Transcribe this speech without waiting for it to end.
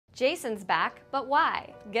Jason's back, but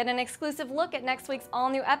why? Get an exclusive look at next week's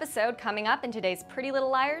all-new episode coming up in today's Pretty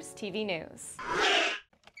Little Liars TV news.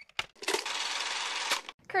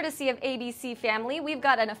 Courtesy of ABC Family, we've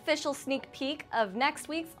got an official sneak peek of next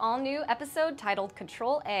week's all-new episode titled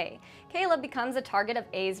Control A. Caleb becomes a target of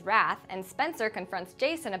A's wrath, and Spencer confronts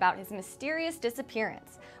Jason about his mysterious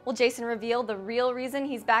disappearance. Will Jason reveal the real reason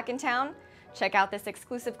he's back in town? Check out this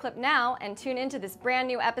exclusive clip now and tune into this brand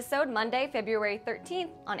new episode Monday, February 13th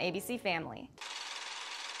on ABC Family.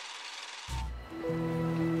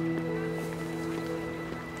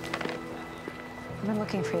 I've been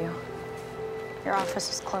looking for you. Your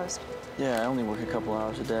office is closed. Yeah, I only work a couple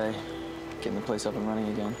hours a day, getting the place up and running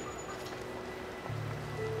again.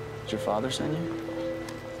 Did your father send you?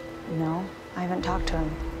 No, I haven't talked to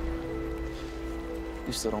him.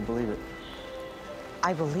 You still don't believe it?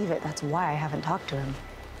 I believe it. That's why I haven't talked to him.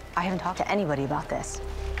 I haven't talked to anybody about this.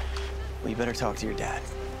 Well, you better talk to your dad.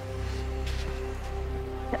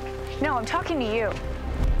 No, I'm talking to you.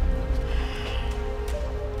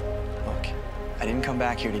 Look, I didn't come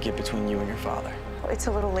back here to get between you and your father. It's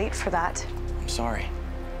a little late for that. I'm sorry.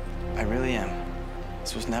 I really am.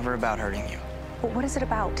 This was never about hurting you. But what is it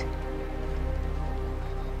about?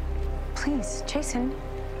 Please, Jason.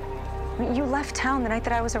 I mean, you left town the night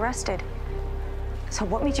that I was arrested. So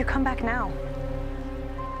what made you come back now?